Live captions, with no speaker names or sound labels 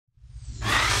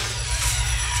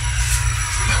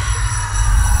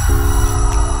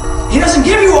He doesn't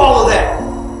give you all of that.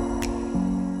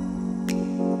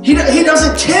 He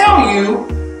doesn't tell you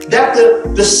that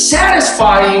the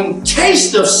satisfying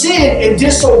taste of sin and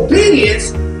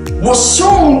disobedience will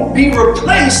soon be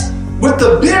replaced with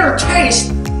the bitter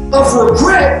taste of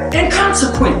regret and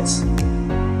consequence.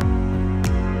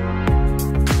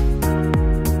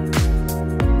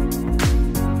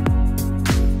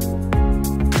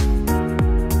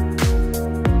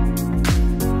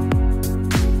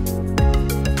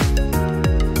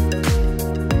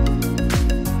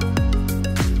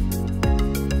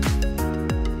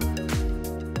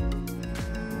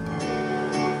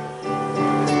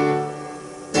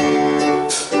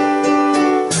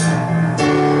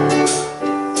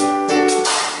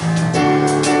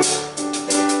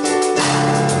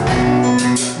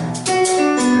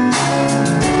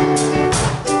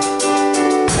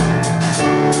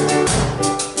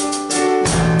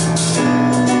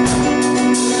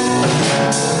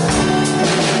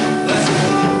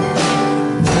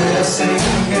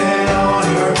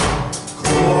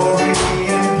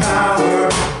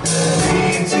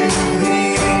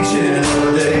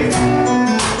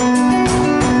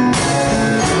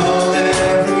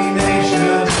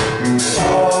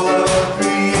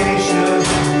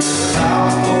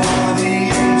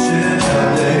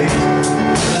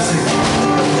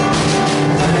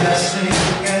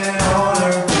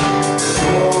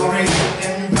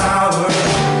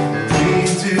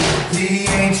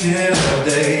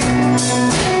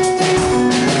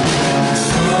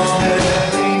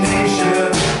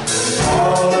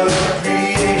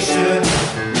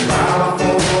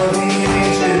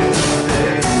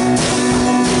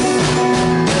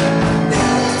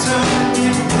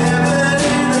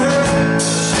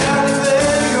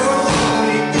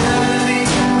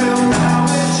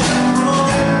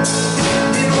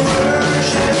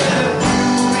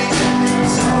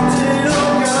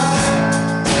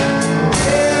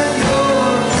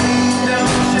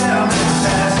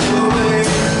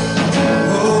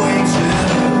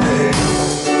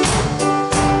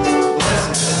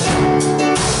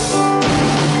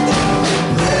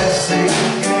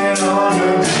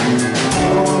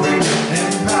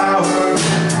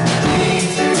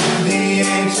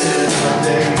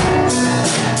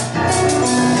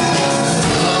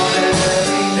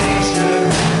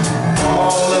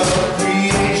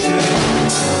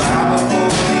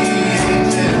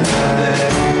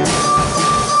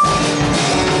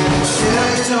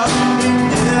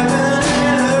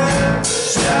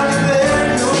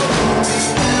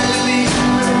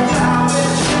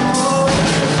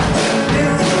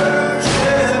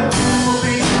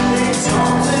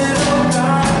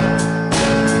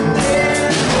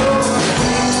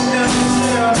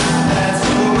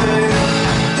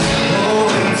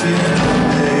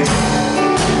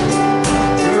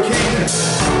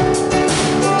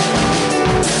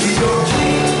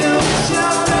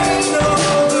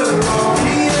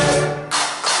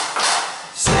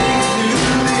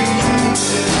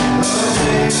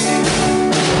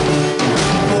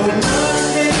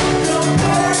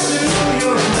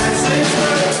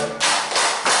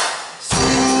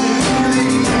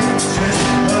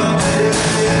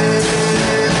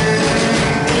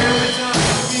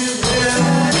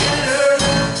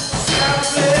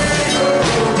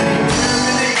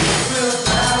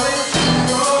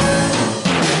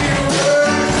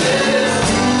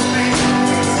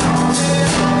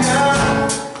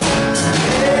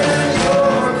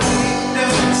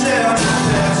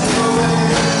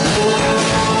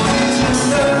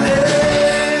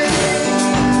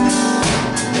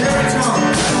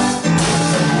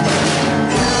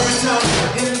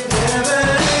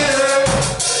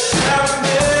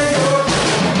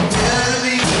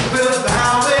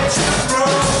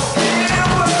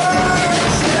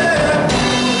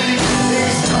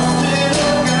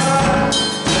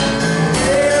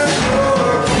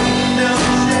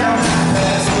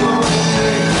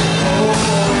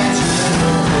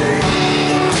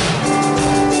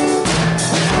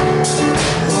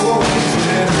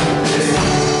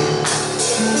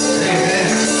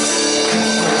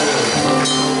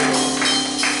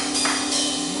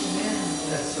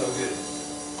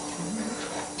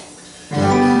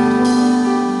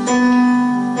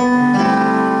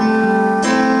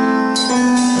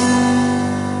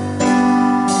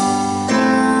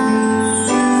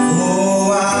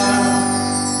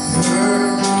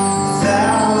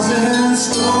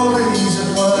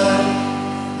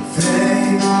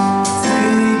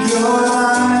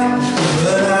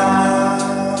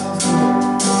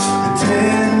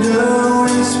 tender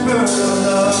whisper of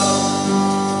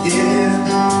love in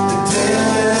the day.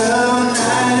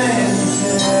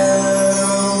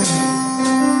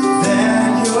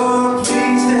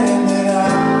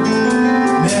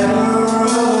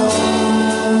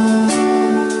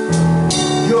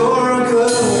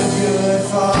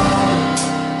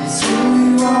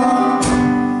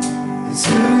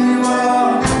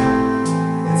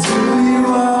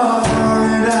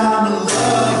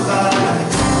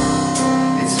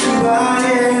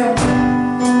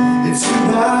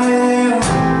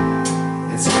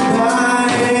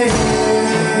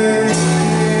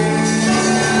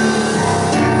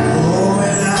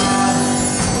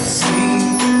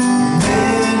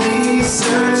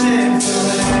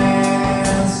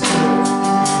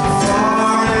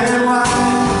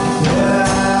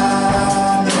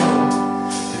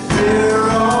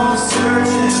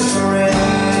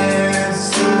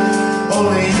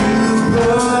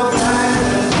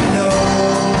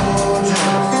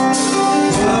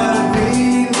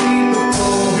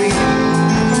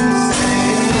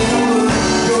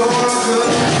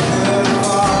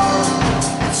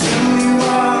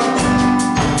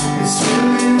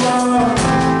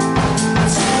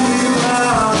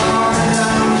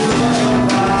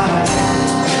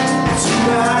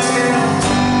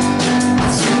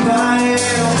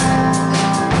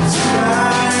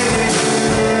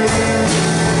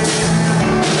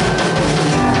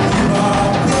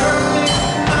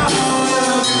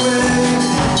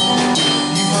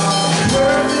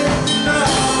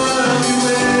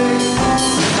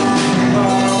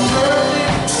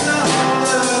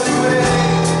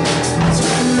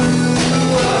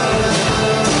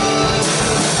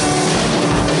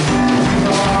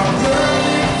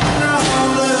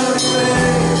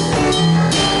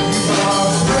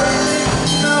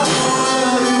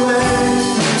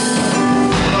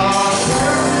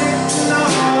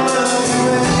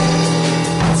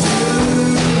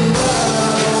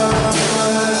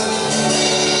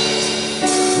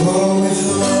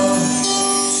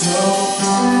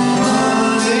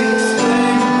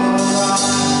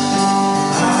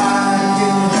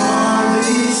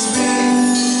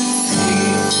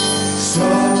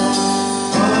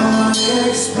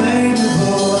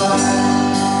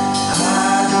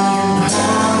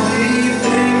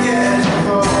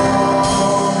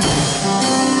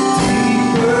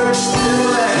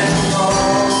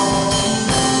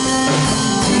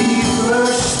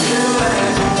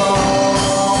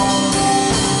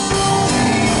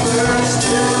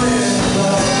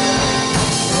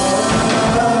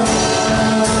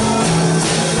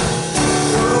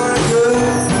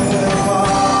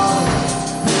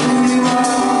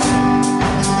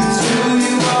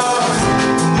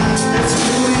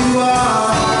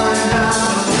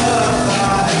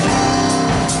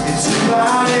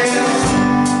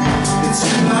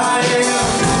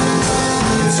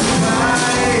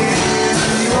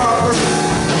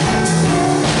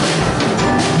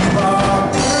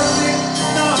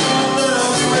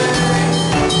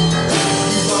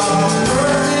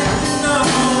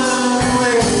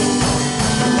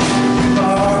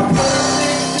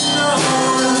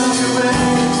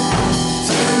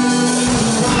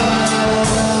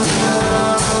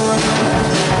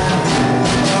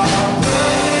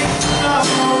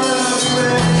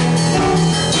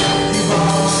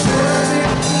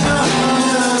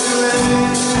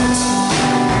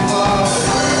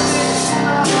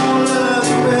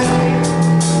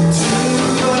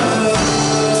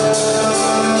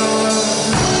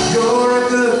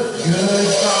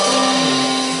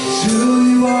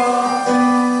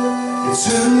 It's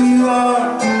who you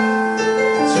are.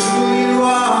 It's who you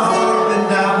are, and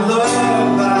I'm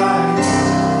loved by you.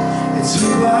 It's who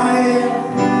I am.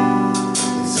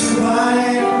 It's who I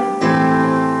am.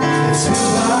 It's who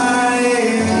I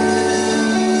am.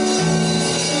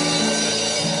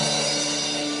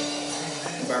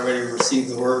 Everybody ready to receive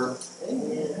the word?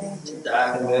 Amen. To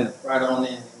dive right on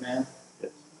in, amen.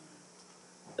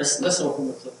 Yes. Let's open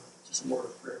with just a word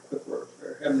of prayer, a quick word of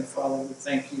prayer. Heavenly Father, we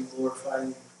thank you, glorify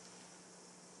you.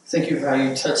 Thank you for how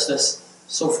you touched us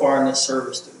so far in this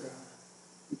service, dear God.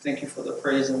 We thank you for the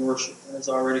praise and worship that has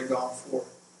already gone forth.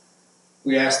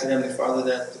 We ask, Heavenly Father,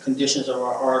 that the conditions of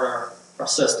our heart are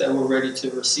such that we're ready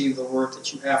to receive the word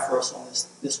that you have for us on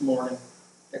this morning,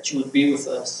 that you would be with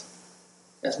us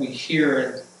as we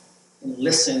hear and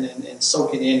listen and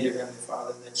soak it in, dear Heavenly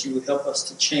Father, that you would help us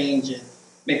to change and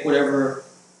make whatever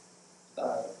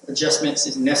adjustments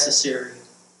is necessary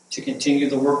to continue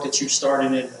the work that you've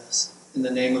started in us. In the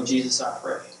name of Jesus, I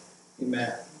pray.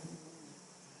 Amen.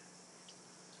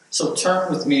 So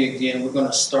turn with me again. We're going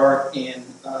to start in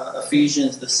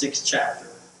Ephesians, the 6th chapter.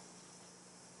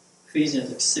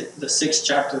 Ephesians, the 6th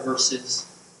chapter, verses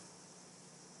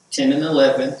 10 and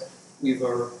 11. We've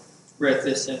read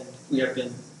this, and we have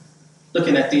been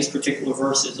looking at these particular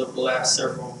verses over the last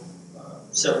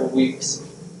several weeks.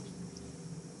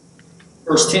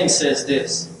 Verse 10 says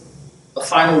this, a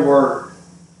final word.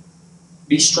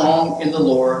 Be strong in the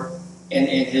Lord and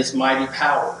in his mighty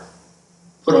power.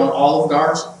 Put on all of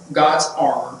God's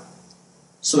armor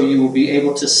so you will be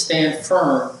able to stand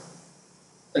firm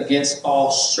against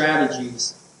all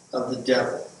strategies of the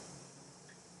devil.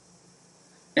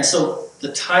 And so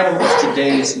the title of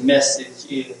today's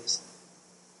message is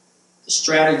The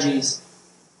Strategies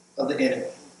of the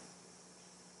Enemy.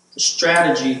 The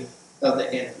strategy of the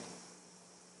enemy.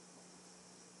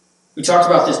 We talked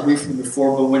about this briefly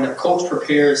before, but when a coach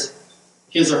prepares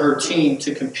his or her team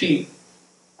to compete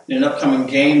in an upcoming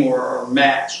game or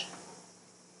match,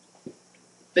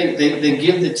 they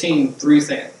give the team three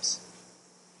things.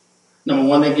 Number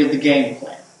one, they give the game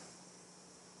plan.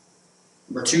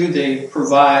 Number two, they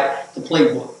provide the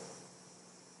playbook.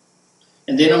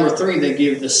 And then number three, they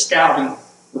give the scouting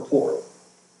report.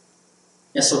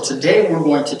 And so today we're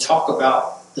going to talk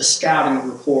about the scouting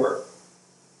report,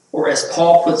 or as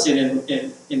Paul puts it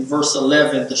in verse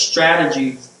 11, the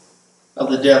strategies of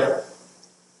the devil.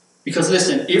 Because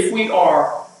listen, if we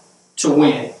are to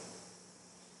win,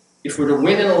 if we're to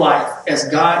win in life as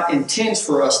God intends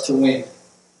for us to win,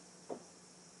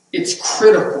 it's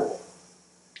critical,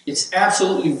 it's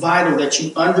absolutely vital that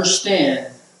you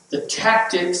understand the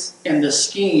tactics and the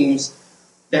schemes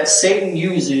that Satan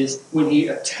uses when he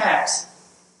attacks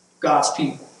God's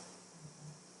people.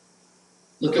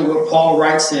 Look at what Paul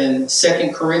writes in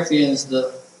 2 Corinthians,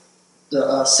 the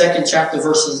 2nd chapter,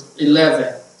 verses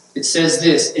 11. It says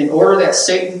this, in order that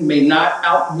Satan may not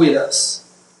outwit us,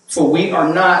 for we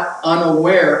are not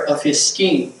unaware of his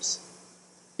schemes.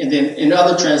 And then in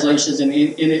other translations, in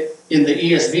the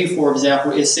ESV, for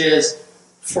example, it says,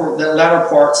 for the latter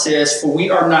part says, for we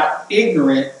are not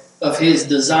ignorant of his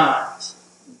designs.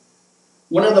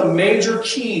 One of the major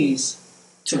keys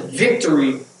to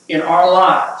victory in our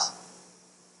lives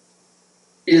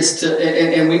is to,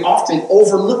 and we often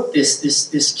overlook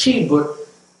this key, but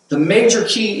the major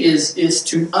key is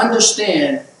to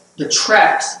understand the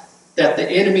traps that the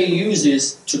enemy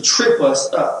uses to trip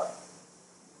us up.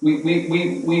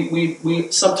 We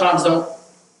sometimes don't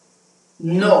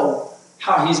know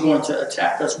how he's going to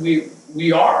attack us.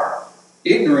 We are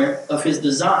ignorant of his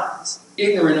designs,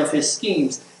 ignorant of his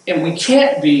schemes, and we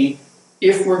can't be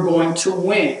if we're going to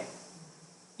win.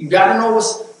 You got to know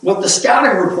what the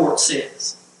scouting report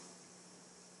says.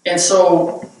 And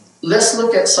so let's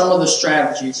look at some of the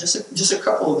strategies, just a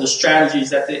couple of the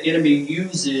strategies that the enemy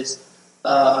uses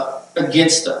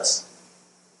against us.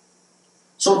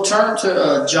 So turn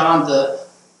to John, the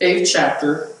 8th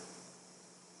chapter,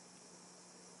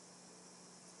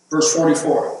 verse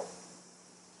 44.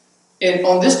 And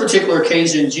on this particular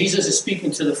occasion, Jesus is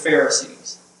speaking to the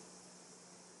Pharisees.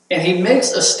 And he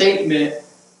makes a statement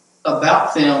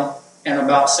about them and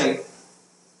about Satan.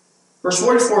 Verse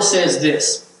 44 says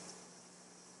this,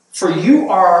 for you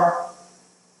are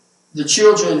the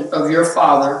children of your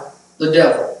father, the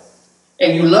devil,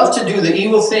 and you love to do the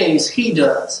evil things he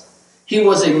does. He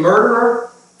was a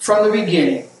murderer from the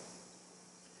beginning.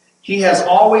 He has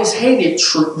always hated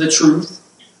the truth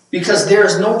because there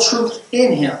is no truth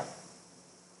in him.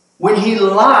 When he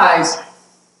lies,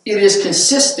 it is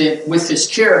consistent with his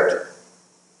character.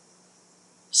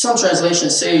 Some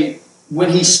translations say when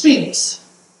he speaks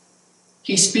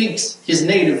his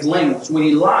native language. When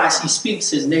he lies, he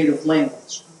speaks his native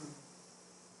language.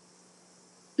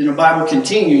 Then the Bible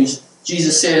continues.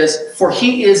 Jesus says, for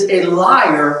he is a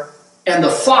liar and the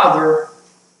father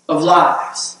of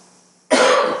lies.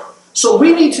 So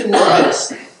we need to know this.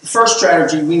 The first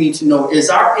strategy we need to know is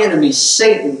our enemy,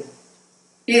 Satan,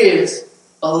 is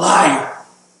a liar.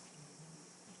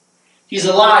 He's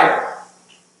a liar.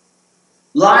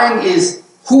 Lying is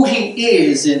who he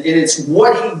is, and it's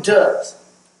what he does.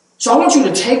 So I want you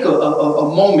to take a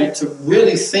moment to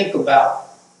really think about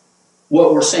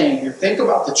what we're saying here. Think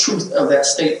about the truth of that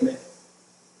statement.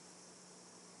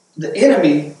 The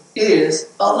enemy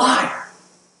is a liar.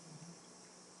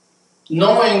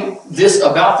 Knowing this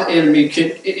about the enemy,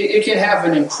 it can have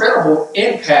an incredible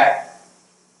impact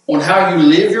on how you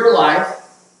live your life,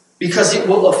 because it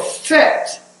will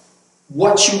affect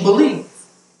what you believe.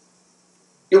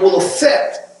 It will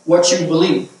affect what you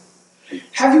believe.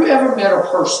 Have you ever met a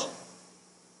person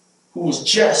who was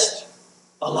just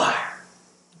a liar?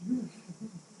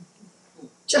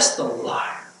 Just a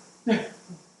liar.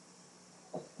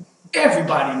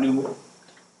 Everybody knew it.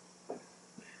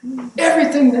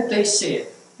 Everything that they said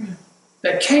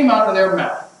that came out of their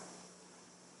mouth,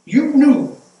 you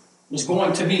knew was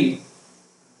going to be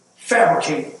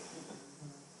fabricated.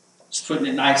 Just putting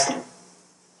it nicely.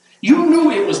 You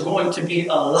knew it was going to be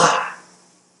a lie.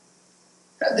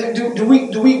 Do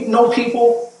we know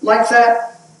people like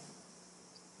that?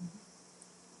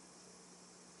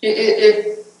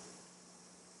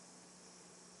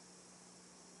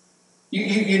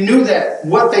 You knew that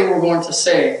what they were going to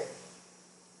say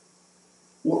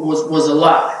was a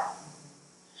lie.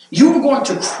 You were going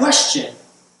to question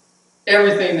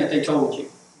everything that they told you.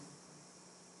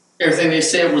 Everything they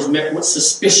said was met with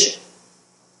suspicion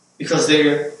because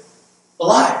they're a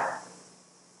liar.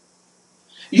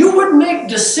 You would make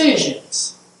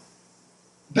decisions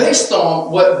based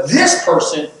on what this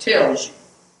person tells you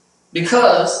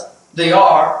because they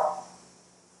are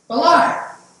a liar.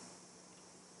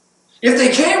 If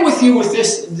they came with you with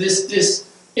this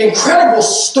incredible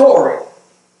story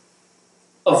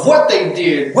of what they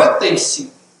did, what they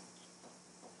see,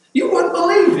 you wouldn't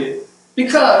believe it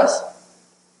because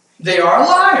they are a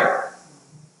liar.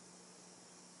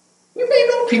 We may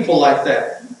know people like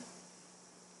that.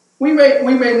 We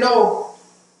may know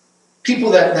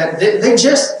people that they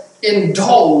just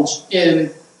indulge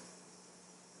in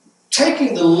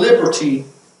taking the liberty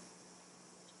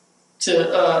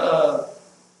to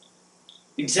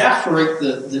exaggerate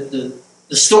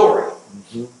the story.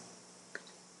 Mm-hmm.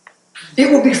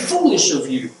 It would be foolish of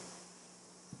you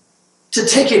to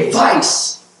take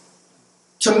advice,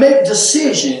 to make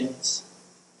decisions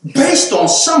based on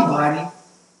somebody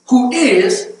who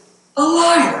is a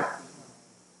liar.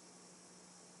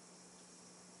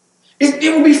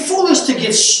 It would be foolish to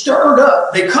get stirred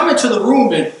up. They come into the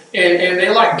room and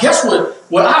they're like, guess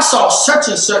what I saw such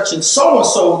and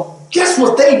so, guess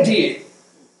what they did?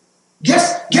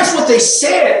 Guess what they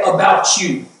said about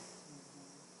you?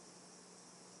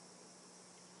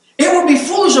 It would be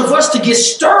foolish of us to get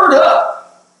stirred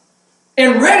up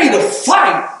and ready to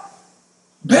fight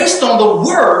based on the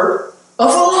word of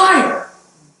a liar.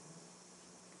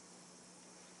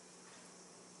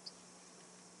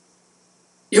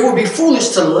 It would be foolish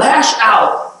to lash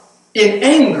out in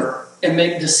anger and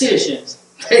make decisions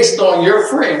based on your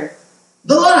friend,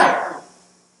 the liar.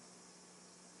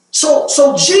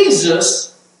 So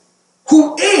Jesus,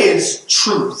 who is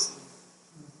truth,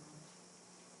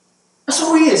 that's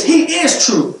who he is. He is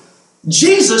truth.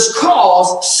 Jesus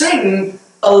calls Satan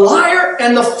a liar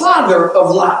and the father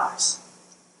of lies.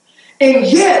 And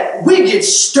yet we get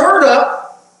stirred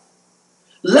up,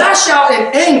 lash out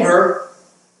in anger,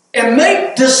 and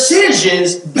make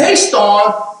decisions based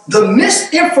on the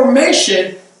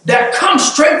misinformation that comes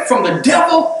straight from the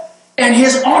devil and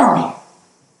his army.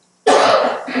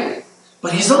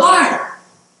 But he's a liar.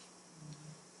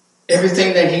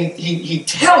 Everything that he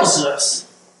tells us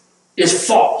is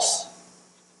false.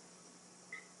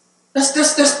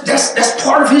 That's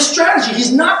part of his strategy.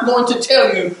 He's not going to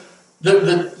tell you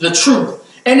the truth.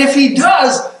 And if he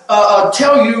does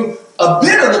tell you a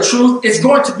bit of the truth, it's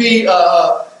going to be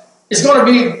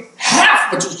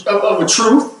half of a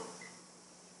truth.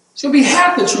 It's going to be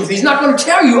half the truth. He's not going to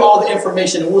tell you all the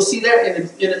information, and we'll see that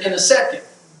in a second.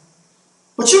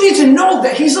 But you need to know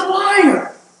that he's a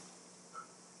liar.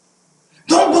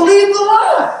 Don't believe the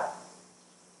lie.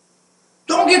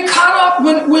 Don't get caught up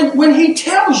when he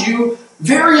tells you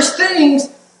various things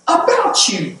about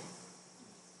you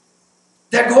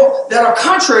that are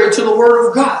contrary to the word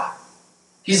of God.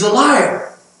 He's a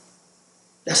liar.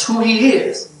 That's who he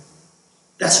is.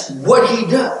 That's what he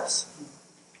does.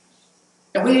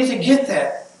 And we need to get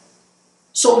that.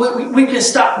 So we can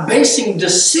stop basing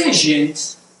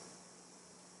decisions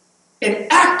and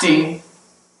acting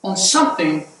on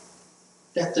something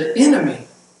that the enemy,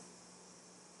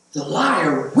 the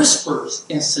liar, whispers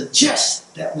and suggests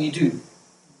that we do.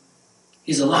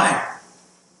 He's a liar.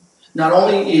 Not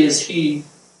only is he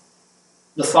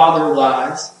the father of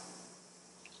lies,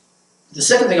 the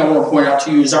second thing I want to point out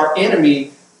to you is our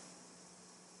enemy.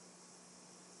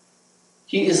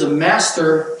 He is a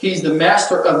master. He's the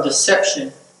master of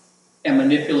deception and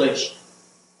manipulation.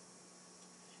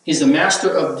 He's a master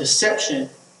of deception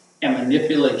and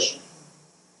manipulation.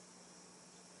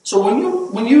 So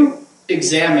when you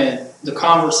examine the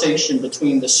conversation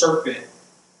between the serpent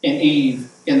and Eve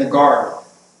in the garden,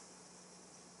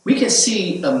 we can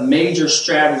see a major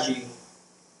strategy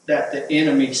that the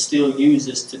enemy still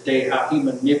uses today, how he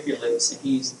manipulates, and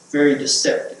he's very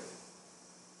deceptive.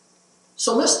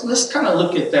 So let's kind of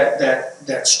look at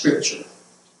that scripture.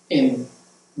 And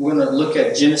we're going to look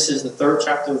at Genesis, the 3rd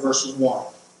chapter, verses 1.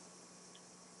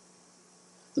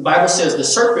 The Bible says the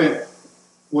serpent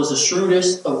was the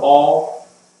shrewdest of all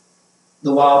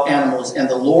the wild animals, and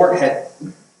the Lord had...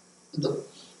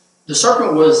 The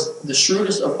serpent was the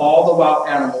shrewdest of all the wild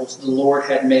animals the Lord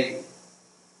had made.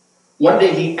 One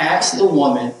day he asked the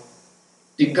woman,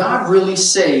 "Did God really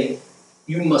say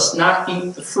you must not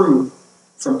eat the fruit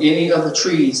from any of the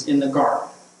trees in the garden?"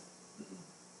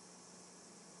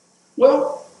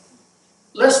 Well,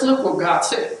 let's look what God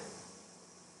said.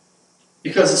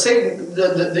 Because Satan,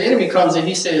 the enemy comes and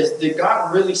he says, "Did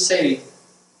God really say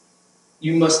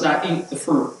you must not eat the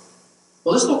fruit?"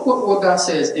 Well, let's look what God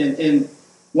says in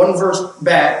one verse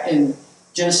back in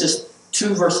Genesis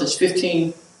 2 verses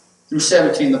 15 through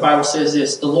 17. The Bible says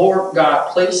this: "The Lord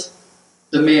God placed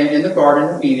the man in the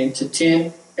Garden of Eden to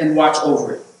tend and watch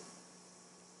over it.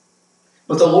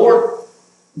 But the Lord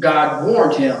God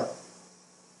warned him,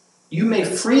 'You may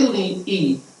freely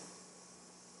eat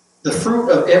the fruit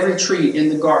of every tree in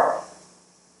the garden,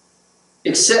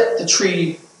 except the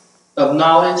tree of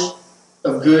knowledge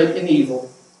of good and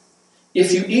evil.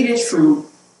 If you eat its fruit,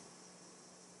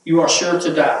 you are sure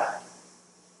to die.'"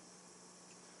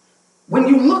 When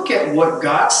you look at what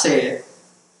God said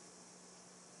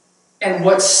and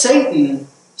what Satan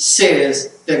says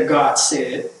that God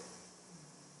said,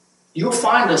 you'll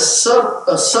find a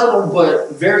subtle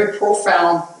but very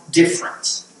profound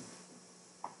difference.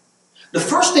 The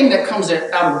first thing that comes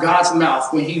out of God's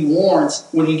mouth when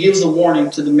he gives a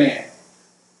warning to the man,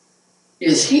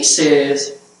 is he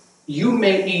says, "You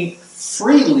may eat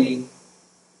freely.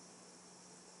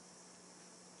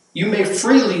 You may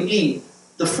freely eat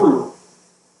the fruit."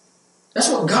 That's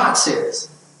what God says.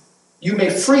 You may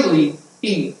freely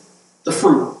eat the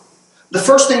fruit. The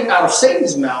first thing out of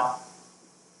Satan's mouth,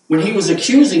 when he was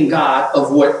accusing God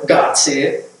of what God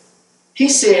said, he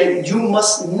said, "You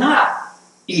must not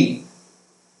eat."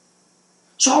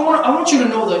 So I want you to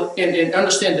know and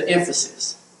understand the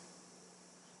emphasis.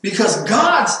 Because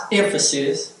God's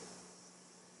emphasis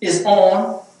is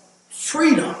on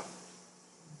freedom.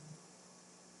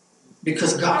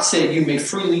 Because God said you may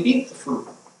freely eat the fruit.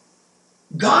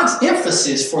 God's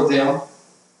emphasis for them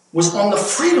was on the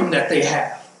freedom that they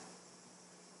have.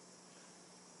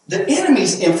 The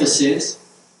enemy's emphasis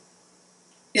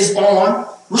is on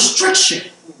restriction.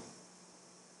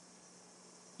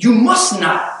 You must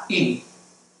not eat.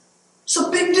 It's a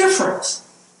big difference.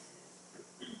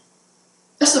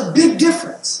 That's a big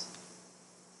difference.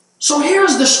 So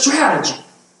here's the strategy.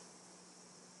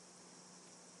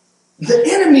 The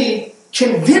enemy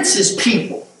convinces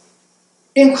people,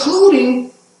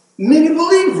 including many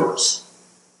believers.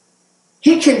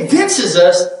 He convinces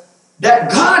us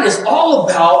that God is all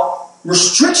about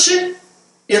restriction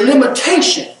and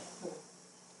limitation,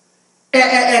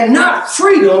 and not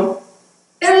freedom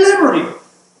and liberty.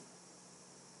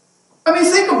 I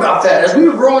mean, think about that. As we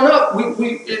were growing up,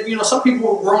 some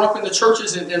people were growing up in the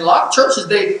churches, and a lot of churches,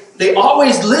 they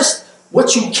always list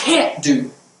what you can't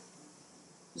do.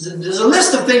 There's a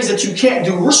list of things that you can't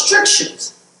do,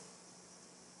 restrictions.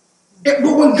 But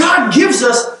when God gives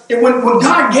us, and when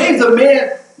God gave the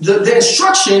man the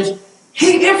instructions,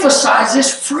 he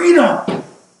emphasizes freedom.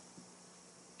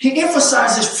 He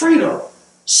emphasizes freedom.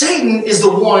 Satan is the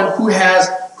one who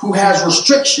has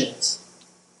restrictions.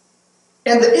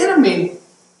 And the enemy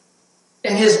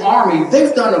and his army,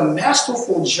 they've done a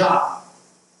masterful job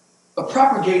of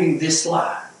propagating this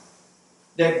lie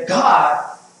that God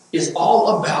is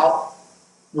all about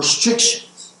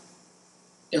restrictions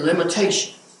and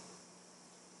limitations.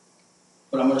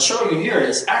 What I'm going to show you here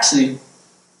is actually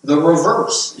the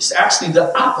reverse. It's actually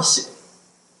the opposite.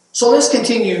 So let's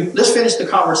continue. Let's finish the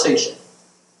conversation.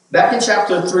 Back in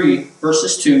chapter 3,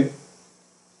 verses 2.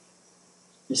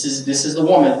 This is the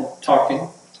woman talking.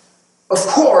 Of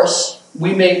course,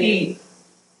 we may eat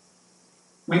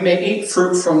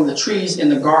fruit from the trees in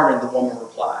the garden, the woman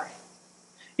replied.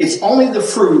 It's only the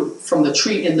fruit from the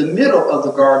tree in the middle of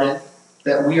the garden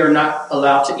that we are not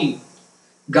allowed to eat.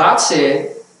 God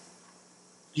said,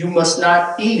 you must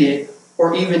not eat it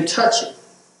or even touch it.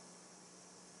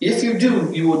 If you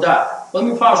do, you will die. Let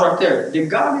me pause right there. Did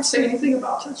God say anything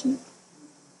about touching it?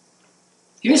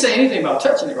 He didn't say anything about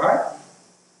touching it, right?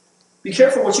 Be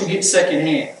careful what you get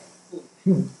secondhand.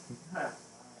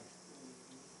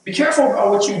 Be careful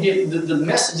about what you get, the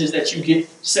messages that you get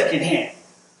secondhand.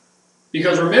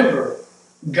 Because remember,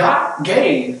 God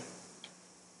gave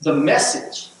the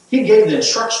message. He gave the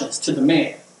instructions to the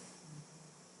man.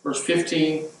 Verse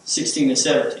 15, 16, and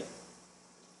 17.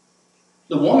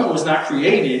 The woman was not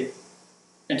created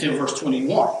until verse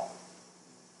 21.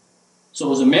 So it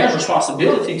was a man's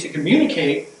responsibility to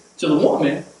communicate to the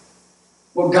woman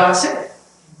what God said.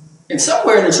 And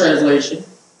somewhere in the translation,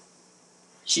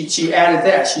 she added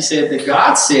that. She said that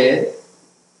God said,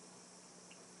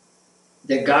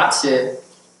 you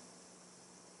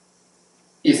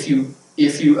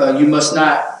must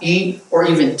not eat or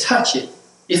even touch it.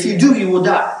 If you do, you will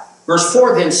die. Verse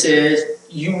 4 then says,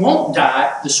 you won't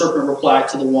die, the serpent replied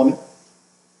to the woman.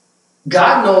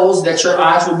 God knows that your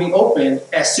eyes will be opened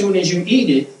as soon as you eat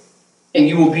it, and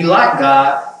you will be like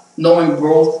God, knowing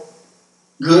both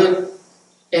good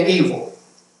and evil.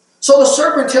 So the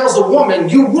serpent tells the woman,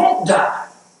 you won't die.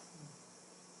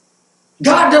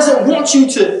 God doesn't want you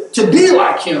to be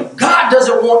like him. God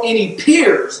doesn't want any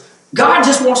peers. God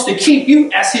just wants to keep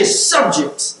you as his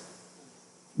subjects.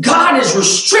 God is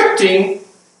restricting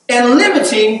and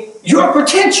limiting your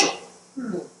potential.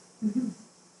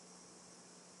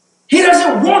 He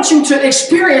doesn't want you to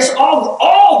experience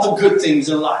all the good things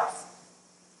in life.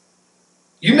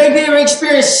 You may be able to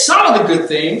experience some of the good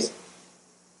things,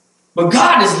 but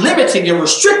God is limiting and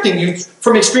restricting you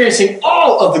from experiencing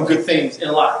all of the good things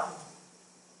in life.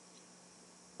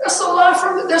 That's a lie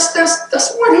from that's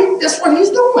what he's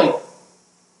doing.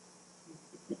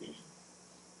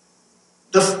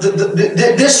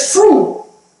 This fruit,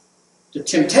 the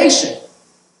temptation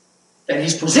that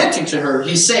he's presenting to her,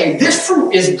 he's saying this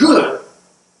fruit is good.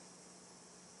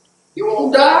 You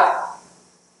won't die.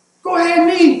 Go ahead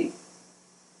and eat.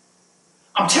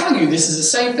 I'm telling you, this is the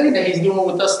same thing that he's doing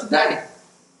with us today.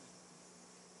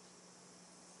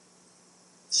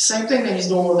 It's the same thing that he's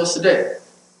doing with us today.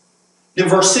 Then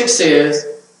verse 6 says,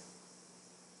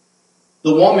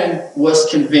 the woman was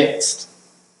convinced.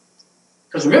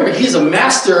 Because remember, he's a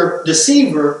master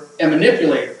deceiver and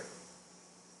manipulator.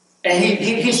 And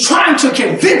he's trying to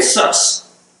convince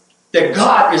us that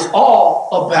God is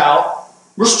all about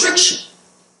restriction.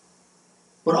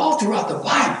 But all throughout the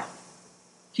Bible,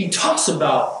 he talks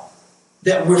about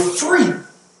that we're free.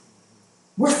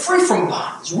 We're free from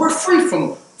bondage. We're free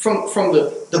from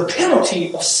the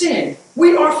penalty of sin.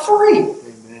 We are free.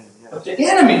 Amen. Yeah. But the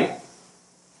enemy,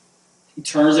 he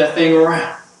turns that thing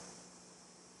around.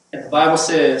 And the Bible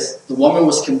says the woman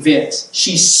was convinced.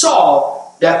 She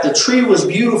saw that the tree was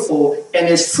beautiful and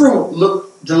its fruit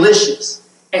looked delicious.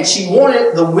 And she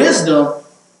wanted the wisdom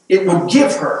it would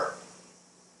give her.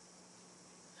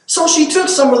 So she took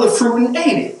some of the fruit and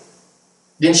ate it.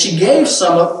 Then she gave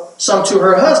some to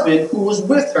her husband who was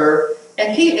with her,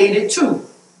 and he ate it too.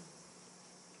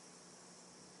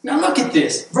 Now look at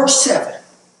this, verse 7.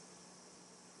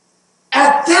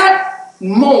 At that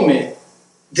moment,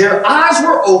 their eyes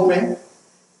were open,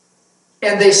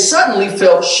 and they suddenly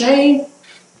felt shame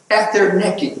at their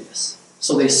nakedness.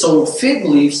 So they sewed fig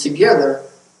leaves together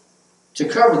to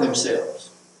cover themselves.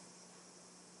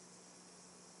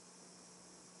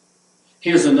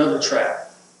 Here's another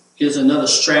trap. Here's another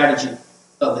strategy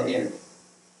of the enemy.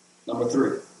 Number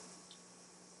 3.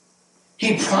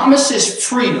 He promises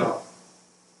freedom,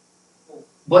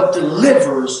 but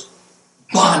delivers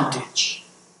bondage.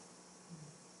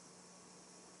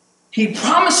 He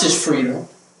promises freedom,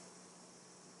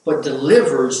 but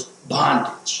delivers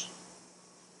bondage.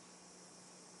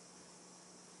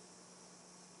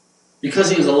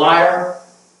 Because he's a liar,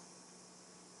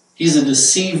 he's a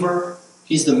deceiver,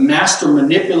 he's the master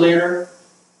manipulator,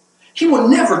 he will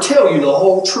never tell you the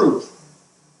whole truth.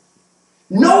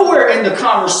 Nowhere in the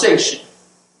conversation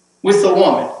with the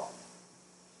woman,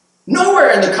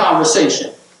 nowhere in the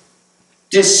conversation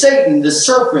did Satan, the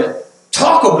serpent,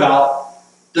 talk about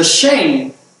the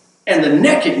shame and the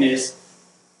nakedness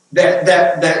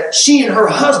that she and her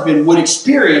husband would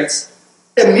experience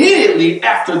immediately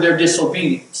after their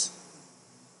disobedience.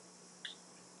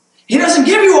 He doesn't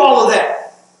give you all of that.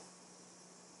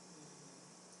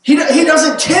 He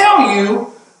doesn't tell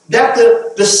you that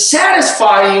the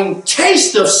satisfying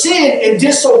taste of sin and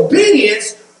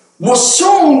disobedience will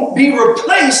soon be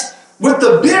replaced with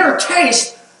the bitter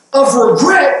taste of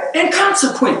regret and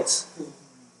consequence.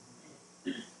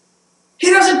 He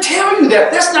doesn't tell you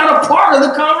that. That's not a part of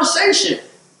the conversation.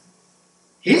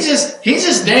 He's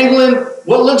just dangling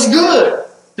what looks good,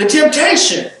 the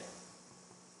temptation.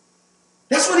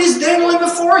 That's what he's dangling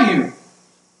before you.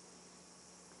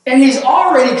 And he's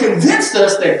already convinced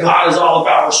us that God is all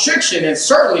about restriction. And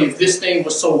certainly if this thing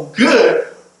was so good,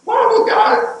 why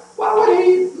would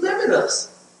he limit us?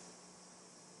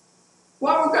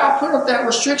 Why would God put up that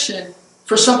restriction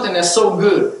for something that's so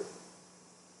good?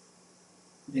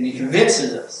 Then he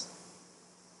convinces us.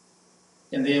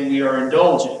 And then we are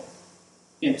indulging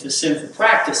into sinful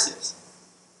practices.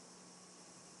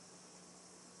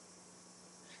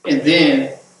 And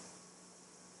then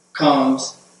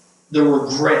comes the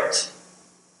regret,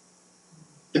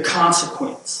 the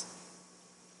consequence,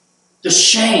 the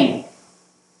shame,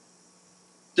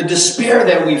 the despair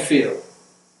that we feel.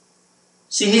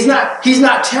 See, he's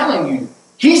not telling you.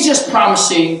 He's just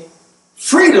promising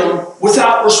freedom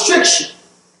without restriction.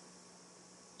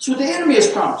 That's what the enemy is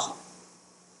promising.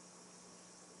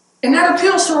 And that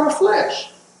appeals to our flesh.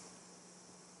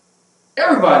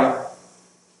 Everybody,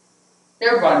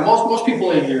 most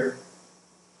people in here,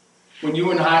 when you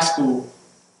were in high school,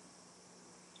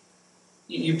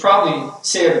 you probably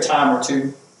said a time or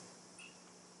two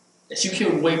that you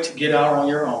couldn't wait to get out on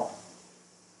your own.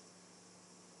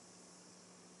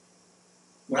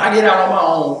 When I get out on my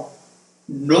own,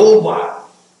 nobody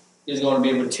is going to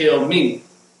be able to tell me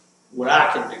what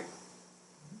I can do.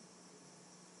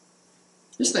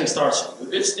 This thing starts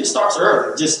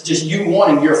early. Just you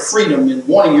wanting your freedom and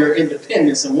wanting your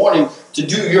independence and wanting to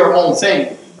do your own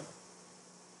thing.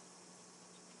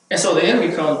 And so the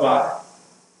enemy comes by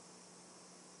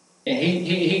and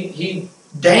he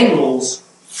dangles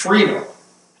freedom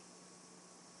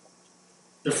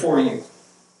before you.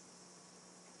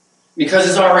 Because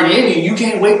it's already in you. You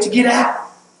can't wait to get out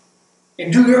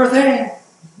and do your thing.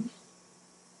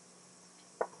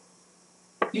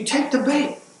 You take the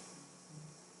bait.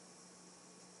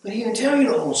 But he didn't tell you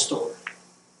the whole story.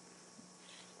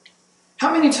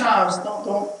 How many times,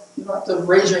 you don't have to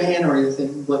raise your hand or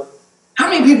anything, but how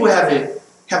many people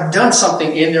have done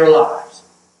something in their lives?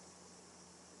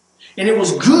 And it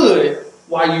was good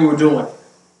while you were doing it.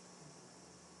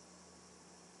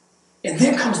 And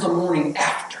then comes the morning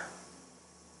after.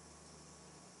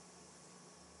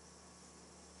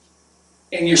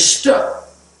 And you're stuck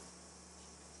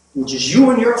with just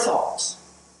you and your thoughts.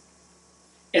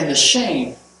 And the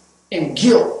shame and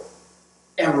guilt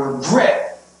and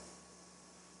regret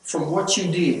from what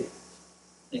you did.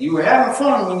 And you were having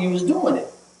fun when you was doing it.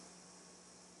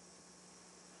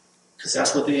 Because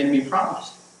that's what the enemy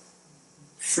promised.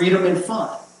 Freedom and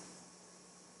fun.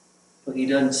 But he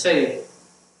doesn't say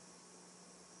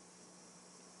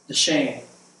the shame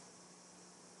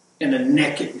and the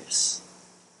nakedness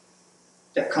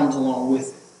that comes along with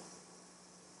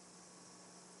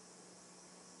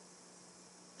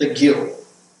it. The guilt,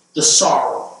 the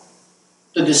sorrow,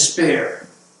 the despair,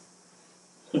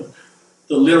 the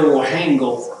literal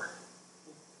hangover,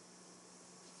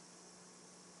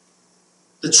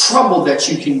 the trouble that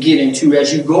you can get into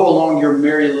as you go along your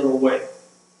merry little way.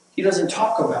 He doesn't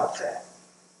talk about that.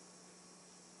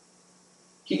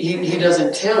 He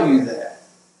doesn't tell you that.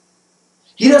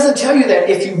 He doesn't tell you that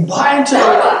if you buy into the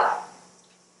lie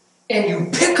and you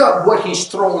pick up what he's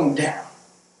throwing down,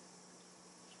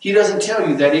 he doesn't tell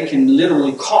you that it can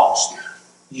literally cost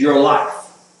your life.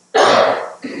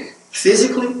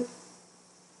 Physically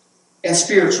and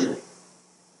spiritually.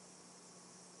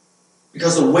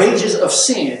 Because the wages of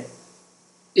sin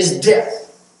is death.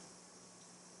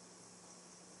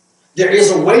 There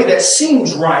is a way that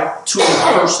seems right to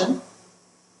a person,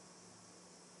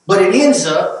 but it ends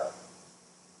up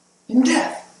in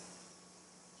death.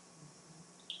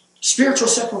 Spiritual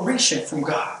separation from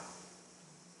God.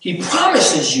 He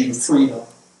promises you freedom,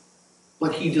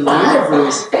 but he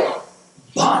delivers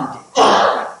bondage.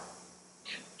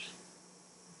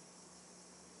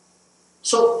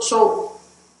 So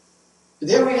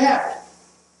there we have it.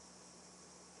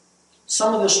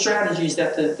 Some of the strategies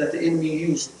that the enemy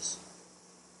uses.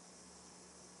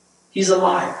 He's a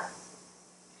liar.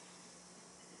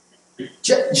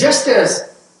 Just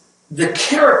as the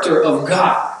character of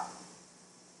God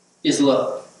is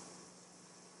love,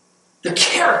 the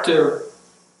character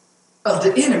of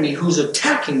the enemy who's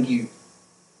attacking you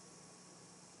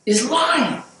is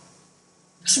lying.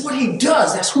 That's what he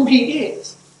does. That's who he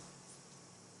is.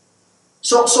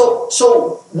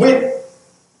 So when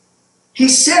he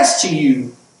says to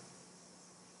you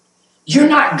you're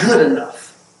not good enough.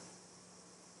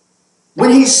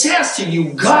 When he says to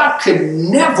you, God could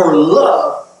never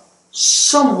love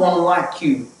someone like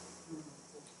you.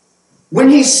 When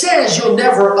he says you'll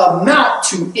never amount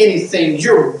to anything,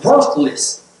 you're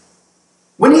worthless.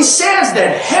 When he says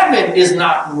that heaven is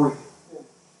not real.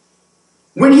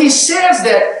 When he says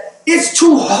that it's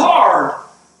too hard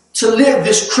to live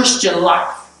this Christian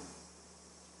life.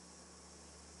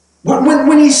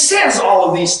 When he says all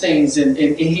of these things and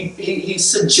he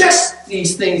suggests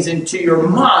these things into your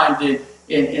mind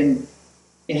and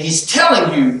he's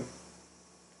telling you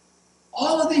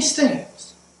all of these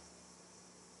things,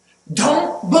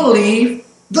 don't believe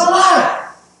the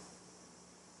lie.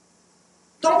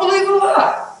 Don't believe the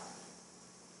lie.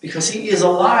 Because he is a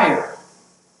liar.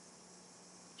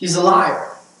 He's a liar.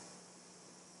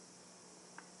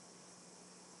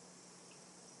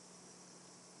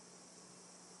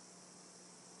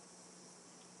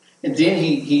 And then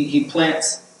he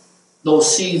plants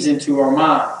those seeds into our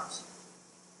minds.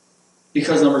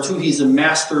 Because number two, he's a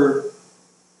master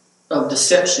of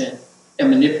deception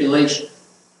and manipulation.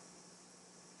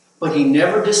 But he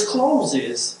never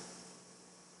discloses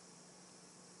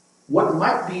what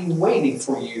might be waiting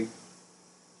for you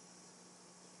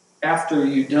after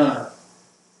you're done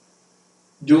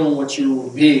doing what you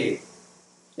were big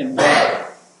and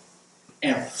bad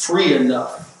and free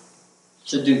enough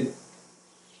to do.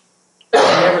 He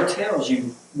never tells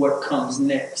you what comes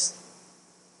next.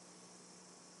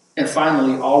 And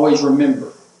finally, always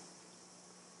remember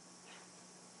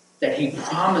that he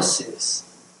promises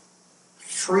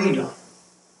freedom,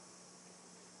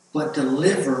 but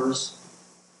delivers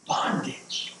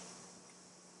bondage.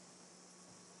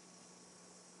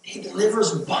 He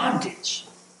delivers bondage.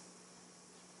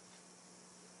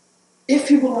 If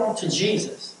you belong to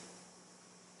Jesus,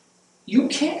 you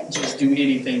can't just do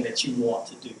anything that you want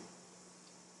to do.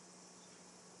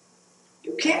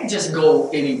 You can't just go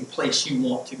any place you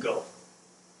want to go.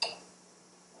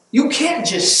 You can't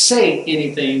just say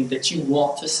anything that you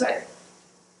want to say.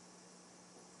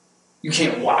 You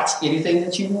can't watch anything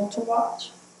that you want to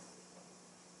watch.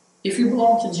 If you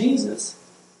belong to Jesus.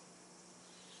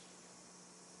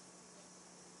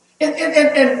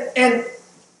 And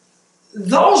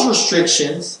those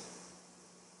restrictions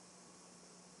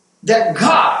that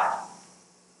God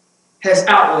has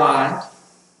outlined,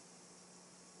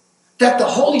 that the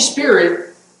Holy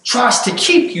Spirit tries to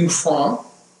keep you from,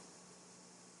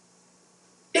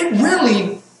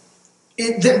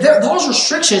 those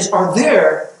restrictions are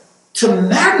there to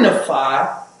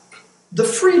magnify the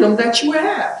freedom that you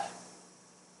have.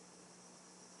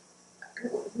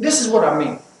 This is what I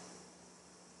mean.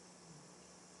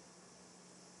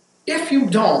 If you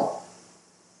don't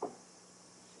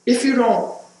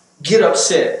get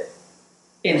upset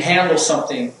and handle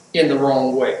something in the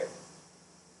wrong way,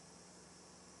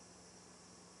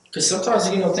 because sometimes,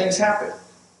 things happen.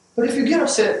 But if you get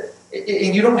upset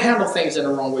and you don't handle things in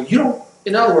the wrong way,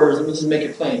 in other words, let me just make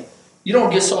it plain. You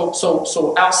don't get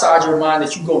so outside your mind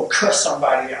that you go cuss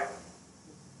somebody out.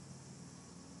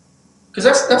 Because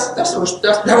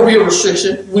that would be a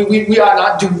restriction. We ought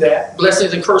not do that.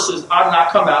 Blessings and curses ought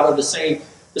not come out of the same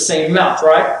mouth,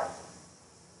 right?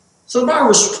 So the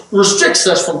Bible restricts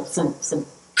us from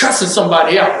cussing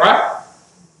somebody out, right?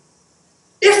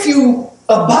 If you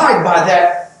abide by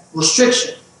that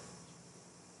restriction,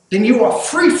 then you are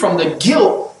free from the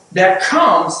guilt that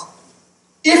comes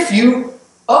if you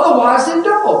otherwise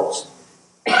indulge.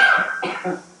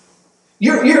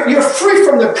 You're free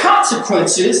from the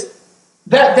consequences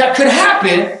that could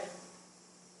happen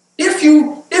if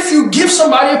you give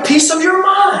somebody a piece of your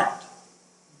mind.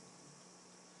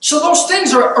 So those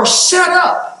things are set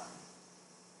up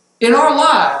in our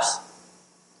lives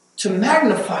to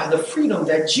magnify the freedom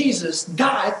that Jesus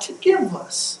died to give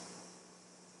us.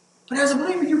 But as a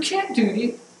believer, you can't do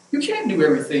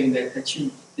everything that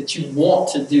you want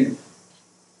to do.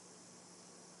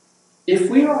 If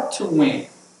we are to win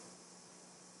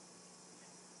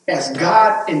as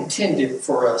God intended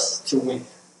for us to win,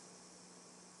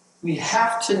 we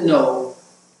have to know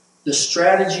the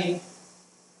strategy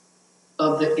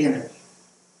of the enemy,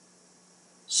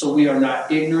 so we are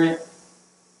not ignorant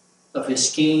of his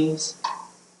schemes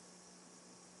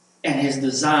and his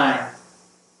design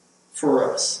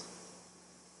for us.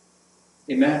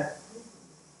 Amen.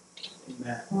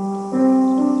 Amen.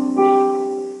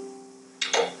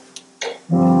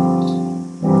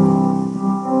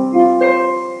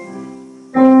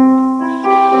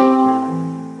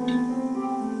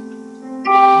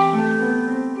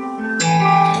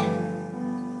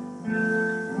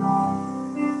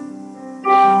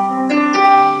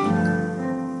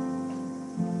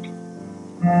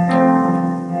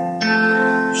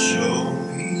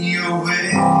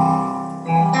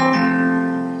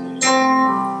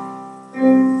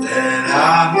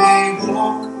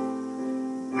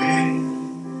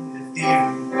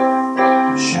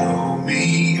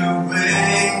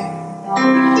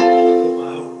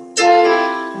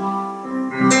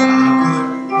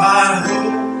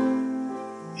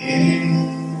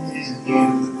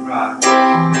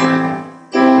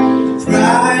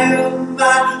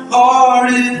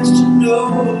 is to know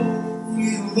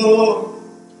you, Lord,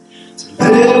 to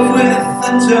live with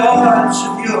the touch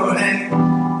of your hand,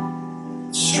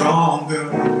 stronger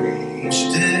each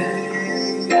day.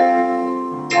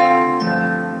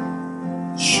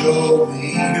 Show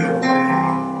me your way.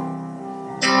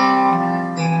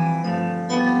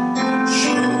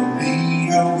 Show me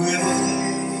your way,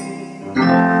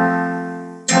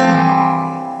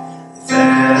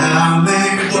 that I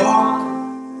may walk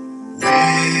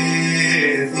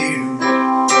with you.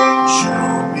 Show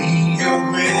me your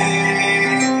way.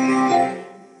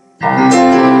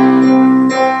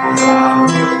 I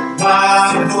put my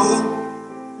hope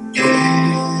in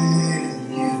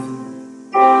you.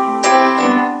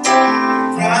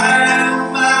 Right,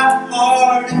 my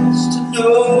heart is to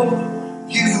know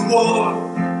you, Lord,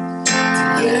 to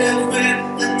live with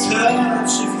the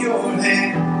touch of your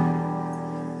hand,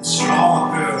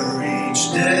 stronger each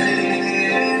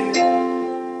day.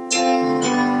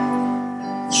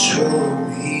 Show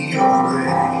me your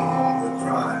way, we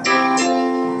cry.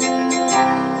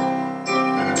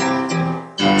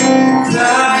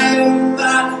 Cry of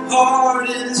my heart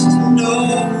is to know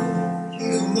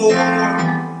you, Lord,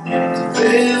 to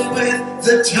live with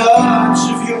the touch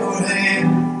of your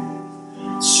hand,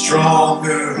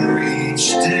 stronger each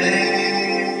day.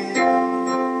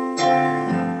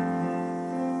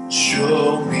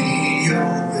 Show me your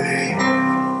way.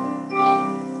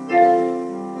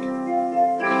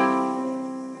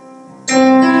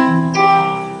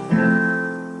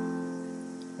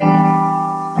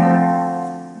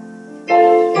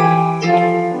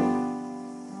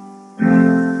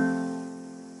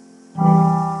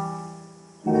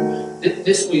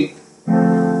 This week,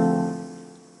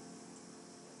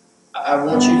 I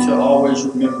want you to always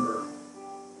remember,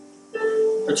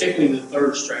 particularly the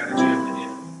third strategy of the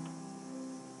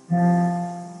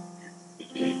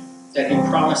enemy, that he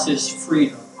promises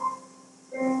freedom,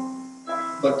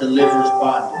 but delivers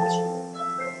bondage.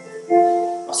 I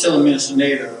was telling Minister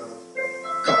Nate a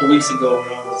couple of weeks ago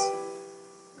when I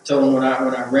told him when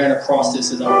I ran across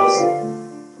this as I was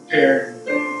preparing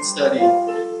and studying.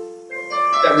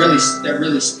 That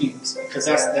really speaks, because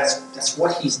that's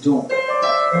what he's doing.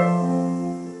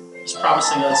 He's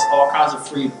promising us all kinds of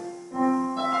freedom,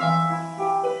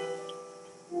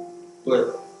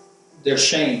 but there's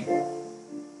shame,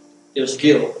 there's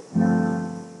guilt,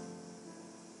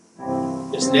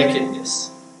 there's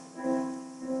nakedness.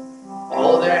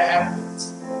 All of that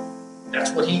happens.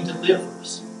 That's what he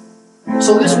delivers.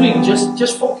 So this week,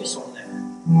 just focus on that,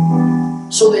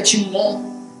 so that you won't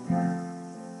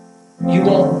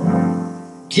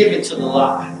give it to the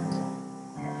lie.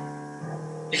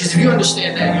 Because if you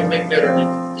understand that, you'll make better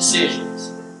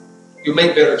decisions. You'll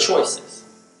make better choices.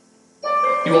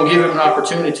 You won't give him an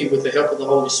opportunity with the help of the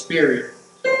Holy Spirit.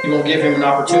 You won't give him an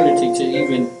opportunity to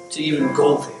even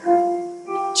go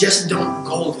there. Just don't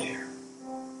go there.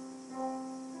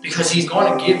 Because he's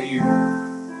going to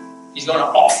he's going to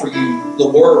offer you the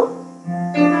word.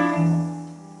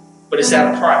 But it's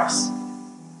at a price.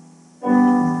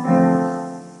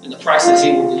 And the price is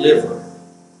he will deliver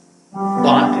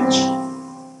bondage.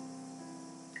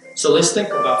 So let's think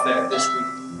about that this week.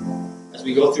 As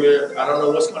we go through it, I don't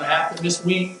know what's going to happen this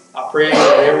week. I pray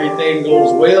that everything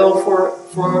goes well for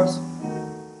us.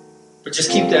 But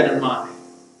just keep that in mind.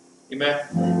 Amen?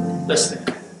 Let's think.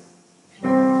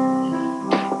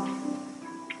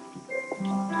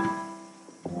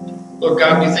 Lord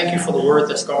God, we thank you for the word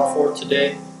that's gone forth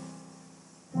today.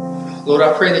 Lord,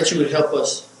 I pray that you would help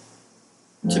us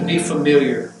to be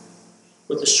familiar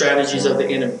with the strategies of the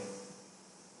enemy,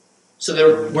 so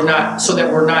that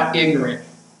we're not ignorant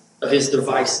of his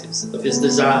devices, of his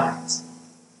designs,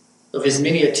 of his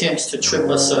many attempts to trip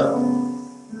us up.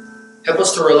 Help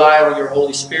us to rely on your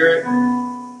Holy Spirit.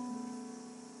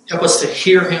 Help us to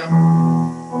hear him.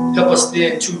 Help us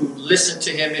then to listen to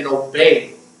him and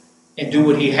obey and do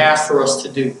what he has for us to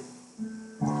do.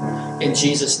 In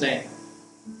Jesus' name.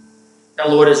 Now,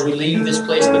 Lord, as we leave this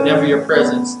place, but never your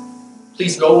presence,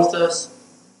 please go with us.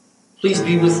 Please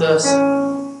be with us.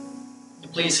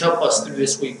 And please help us through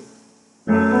this week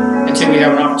until we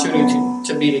have an opportunity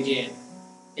to meet again.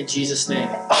 In Jesus' name,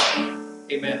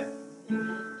 amen.